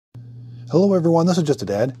Hello everyone, this is Just a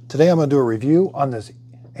Dad. Today I'm going to do a review on this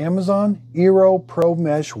Amazon eero Pro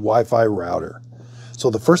Mesh Wi-Fi router. So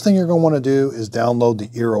the first thing you're going to want to do is download the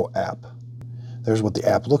eero app. There's what the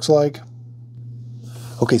app looks like.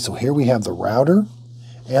 Okay, so here we have the router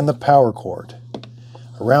and the power cord.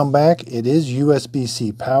 Around back it is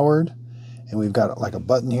USB-C powered, and we've got like a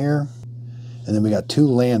button here, and then we got two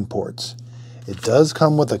LAN ports. It does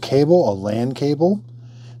come with a cable, a LAN cable,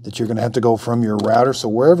 that you're going to have to go from your router. So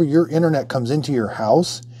wherever your internet comes into your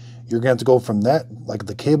house, you're going to have to go from that, like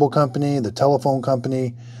the cable company, the telephone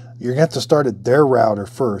company, you're going to have to start at their router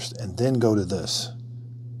first and then go to this.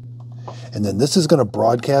 And then this is going to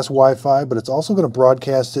broadcast Wi-Fi, but it's also going to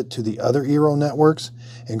broadcast it to the other eero networks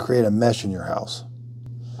and create a mesh in your house.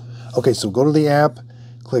 Okay, so go to the app,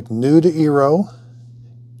 click New to eero,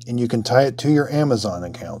 and you can tie it to your Amazon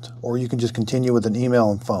account, or you can just continue with an email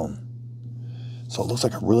and phone. So it looks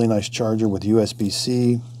like a really nice charger with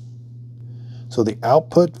USB-C. So the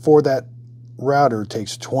output for that router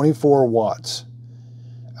takes 24 watts.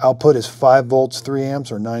 Output is 5 volts, 3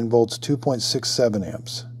 amps, or 9 volts, 2.67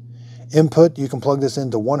 amps. Input, you can plug this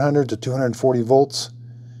into 100 to 240 volts,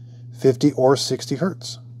 50 or 60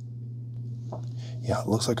 hertz. Yeah, it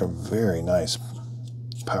looks like a very nice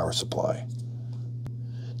power supply.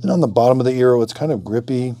 Then on the bottom of the eero, it's kind of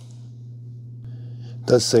grippy. It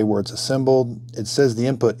does say where it's assembled. It says the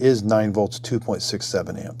input is 9 volts,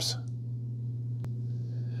 2.67 amps.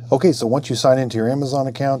 Okay, so once you sign into your Amazon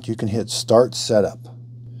account, you can hit Start Setup.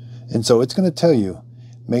 And so it's going to tell you,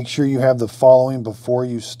 make sure you have the following before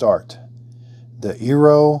you start: the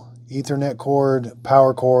eero, Ethernet cord,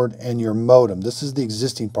 power cord, and your modem. This is the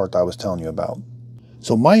existing part that I was telling you about.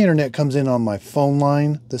 So my internet comes in on my phone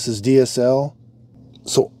line. This is DSL.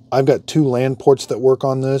 So I've got two LAN ports that work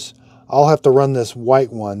on this. I'll have to run this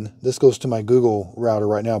white one. This goes to my Google router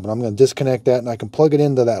right now, but I'm going to disconnect that and I can plug it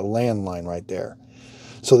into that LAN line right there.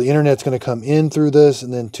 So the internet's going to come in through this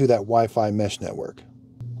and then to that Wi-Fi mesh network.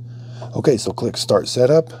 Okay, so click Start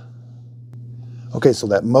Setup. Okay, so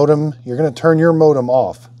that modem, you're going to turn your modem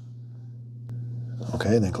off.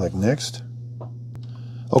 Okay, then click Next.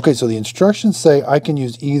 Okay, so the instructions say I can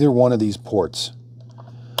use either one of these ports.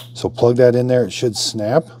 So plug that in there, it should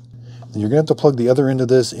snap. And you're going to have to plug the other end of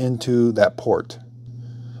this into that port.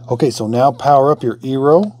 Okay, so now power up your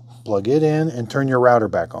eero, plug it in, and turn your router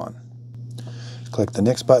back on. Click the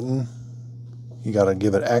next button. You got to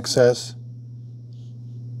give it access.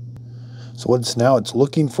 So it's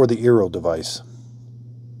looking for the eero device.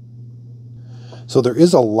 So there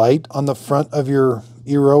is a light on the front of your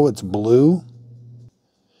eero. It's blue.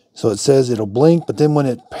 So it says it'll blink, but then when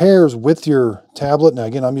it pairs with your tablet, now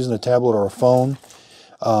again, I'm using a tablet or a phone,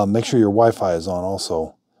 make sure your Wi-Fi is on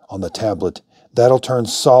also on the tablet. That'll turn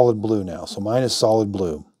solid blue now. So mine is solid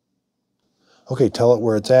blue. Okay, tell it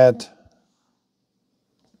where it's at.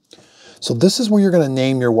 So this is where you're going to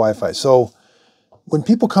name your Wi-Fi. So when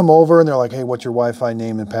people come over and they're like, hey, what's your Wi-Fi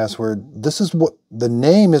name and password? This is what the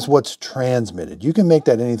name is, what's transmitted. You can make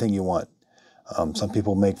that anything you want. Some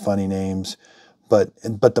people make funny names, but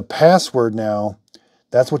the password now,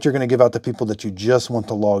 that's what you're going to give out to people that you just want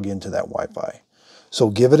to log into that Wi-Fi. So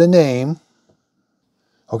give it a name.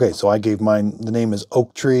 Okay, so I gave mine, the name is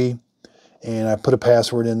Oak Tree, and I put a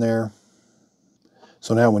password in there.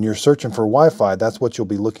 So now when you're searching for Wi-Fi, that's what you'll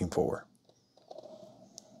be looking for.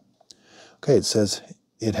 Okay, it says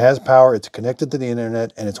it has power, it's connected to the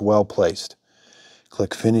internet, and it's well placed.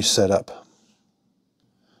 Click Finish Setup.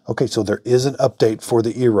 Okay, so there is an update for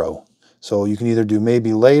the eero. So you can either do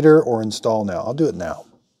maybe later or install now. I'll do it now.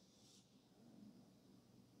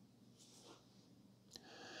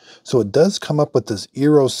 So it does come up with this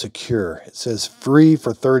eero Secure. It says free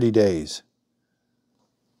for 30 days.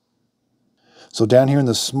 So down here in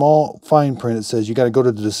the small fine print, it says you got to go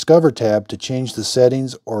to the Discover tab to change the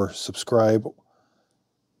settings or subscribe.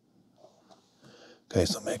 Okay,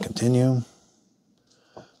 so I'm going to continue.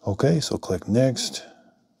 Okay, so click Next.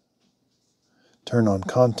 Turn on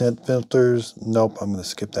content filters. Nope, I'm going to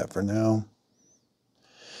skip that for now.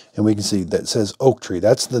 And we can see that it says Oak Tree.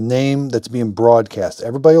 That's the name that's being broadcast.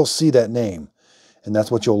 Everybody will see that name, and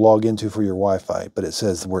that's what you'll log into for your Wi-Fi. But it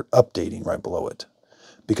says the word updating right below it,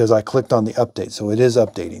 because I clicked on the update, so it is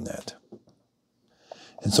updating that.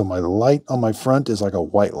 And so my light on my front is like a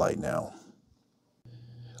white light now.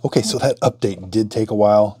 Okay, so that update did take a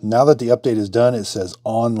while. Now that the update is done, it says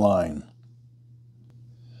online.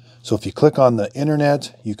 So if you click on the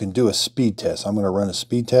internet, you can do a speed test. I'm going to run a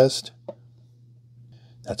speed test.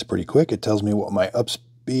 That's pretty quick. It tells me what my up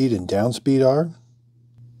speed and down speed are.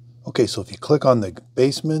 Okay, so if you click on the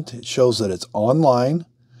basement, it shows that it's online.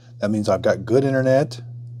 That means I've got good internet.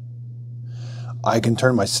 I can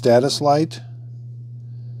turn my status light.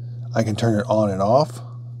 I can turn it on and off.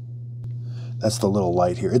 That's the little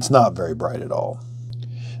light here. It's not very bright at all.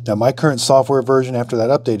 Now my current software version after that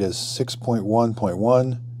update is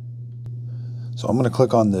 6.1.1. So I'm going to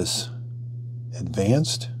click on this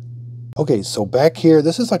advanced. Okay, so back here,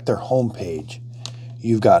 this is like their home page.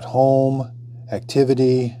 You've got home,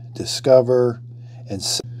 activity, discover, and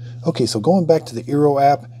okay, so going back to the eero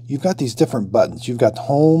app, you've got these different buttons. You've got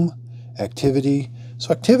home, activity.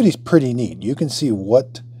 So activity is pretty neat. You can see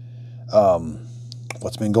what's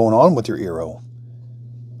been going on with your eero.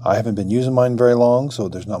 I haven't been using mine very long, so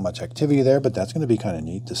there's not much activity there, but that's going to be kind of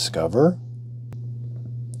neat. Discover.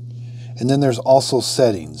 And then there's also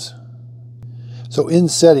settings. So in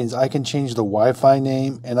settings, I can change the Wi-Fi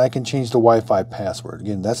name and I can change the Wi-Fi password.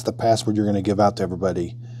 Again, that's the password you're going to give out to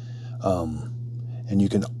everybody. And you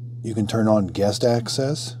can turn on guest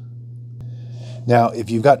access. Now, if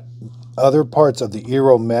you've got other parts of the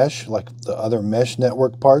eero mesh, like the other mesh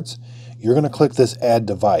network parts, you're going to click this add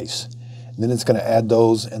device. And then it's going to add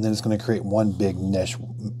those, and then it's going to create one big mesh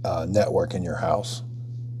network in your house.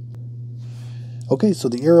 Okay, so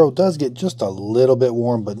the eero does get just a little bit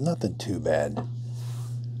warm, but nothing too bad.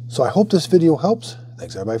 So I hope this video helps.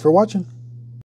 Thanks everybody for watching.